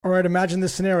All right, imagine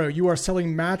this scenario. You are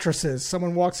selling mattresses.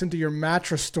 Someone walks into your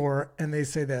mattress store and they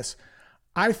say this: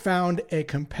 I found a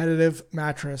competitive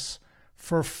mattress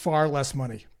for far less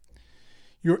money.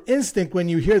 Your instinct when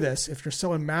you hear this, if you're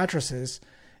selling mattresses,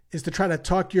 is to try to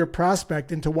talk your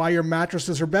prospect into why your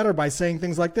mattresses are better by saying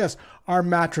things like this: our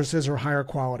mattresses are higher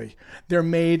quality. They're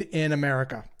made in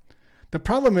America. The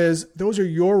problem is those are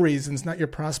your reasons, not your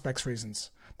prospect's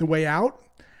reasons. The way out: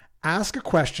 ask a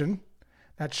question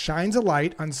that shines a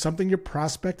light on something your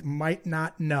prospect might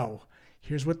not know.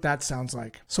 Here's what that sounds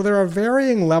like. So there are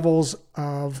varying levels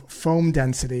of foam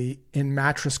density in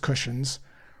mattress cushions,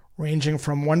 ranging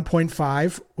from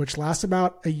 1.5, which lasts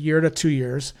about a year to 2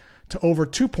 years, to over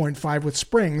 2.5 with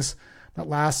springs that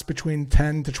lasts between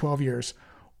 10 to 12 years.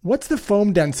 What's the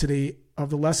foam density of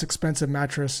the less expensive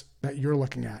mattress that you're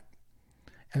looking at?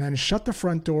 And then shut the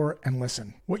front door and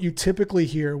listen. What you typically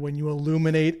hear when you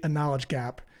illuminate a knowledge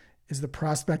gap is the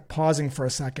prospect pausing for a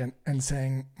second and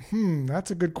saying, that's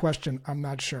a good question. I'm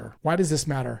not sure. Why does this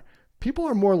matter? People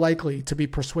are more likely to be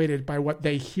persuaded by what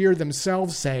they hear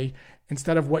themselves say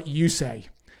instead of what you say.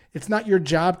 It's not your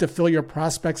job to fill your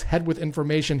prospect's head with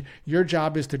information. Your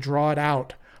job is to draw it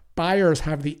out. Buyers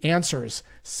have the answers.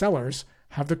 Sellers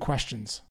have the questions.